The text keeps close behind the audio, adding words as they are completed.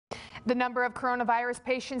The number of coronavirus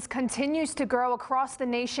patients continues to grow across the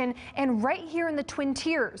nation and right here in the Twin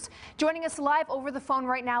Tiers. Joining us live over the phone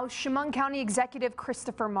right now is Chemung County Executive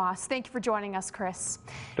Christopher Moss. Thank you for joining us, Chris.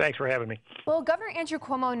 Thanks for having me. Well, Governor Andrew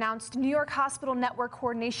Cuomo announced New York Hospital Network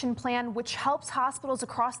Coordination Plan, which helps hospitals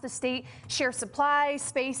across the state share supplies,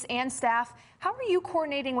 space, and staff. How are you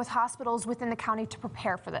coordinating with hospitals within the county to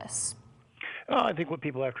prepare for this? I think what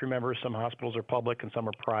people have to remember is some hospitals are public and some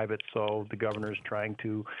are private, so the governor is trying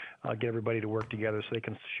to get everybody to work together so they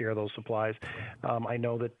can share those supplies. I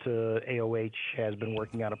know that AOH has been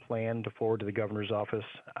working on a plan to forward to the governor's office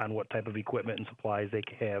on what type of equipment and supplies they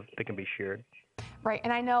can be shared. Right,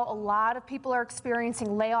 and I know a lot of people are experiencing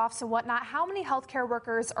layoffs and whatnot. How many healthcare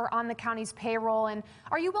workers are on the county's payroll, and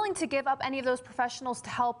are you willing to give up any of those professionals to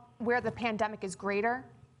help where the pandemic is greater?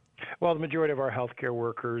 Well, the majority of our healthcare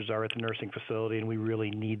workers are at the nursing facility, and we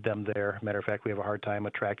really need them there. Matter of fact, we have a hard time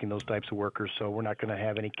attracting those types of workers, so we're not going to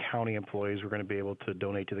have any county employees we're going to be able to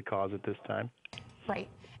donate to the cause at this time. Right.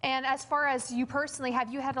 And as far as you personally,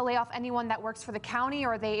 have you had to lay off anyone that works for the county,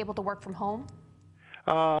 or are they able to work from home?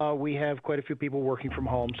 We have quite a few people working from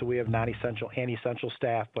home, so we have non-essential and essential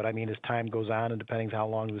staff. But I mean, as time goes on and depending on how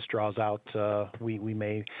long this draws out, we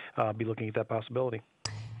may be looking at that possibility.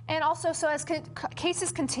 And also, so as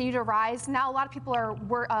cases continue to rise, now a lot of people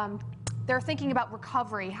are they're thinking about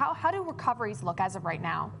recovery. How do recoveries look as of right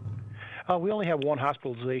now? We only have one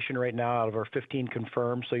hospitalization right now out of our 15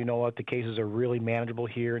 confirmed, so you know what, the cases are really manageable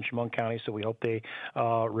here in Chemung County, so we hope they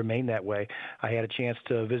remain that way. I had a chance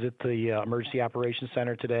to visit the Emergency Operations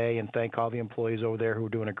Center today and thank all the employees over there who are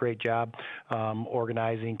doing a great job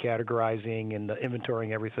organizing, categorizing, and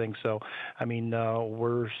inventorying everything. So, I mean,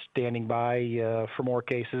 we're standing by for more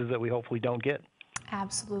cases that we hopefully don't get.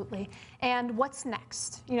 Absolutely. And what's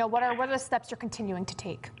next? You know, what are the steps you're continuing to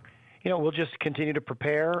take? You know, we'll just continue to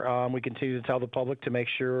prepare. We continue to tell the public to make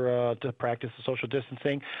sure to practice the social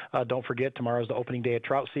distancing. Don't forget, tomorrow's the opening day of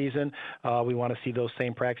trout season. We want to see those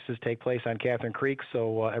same practices take place on Catherine Creek,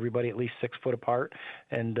 so everybody at least 6 foot apart.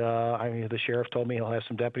 And I mean, the sheriff told me he'll have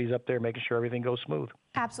some deputies up there making sure everything goes smooth.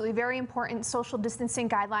 Absolutely. Very important social distancing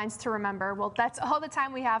guidelines to remember. Well, that's all the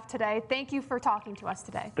time we have today. Thank you for talking to us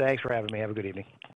today. Thanks for having me. Have a good evening.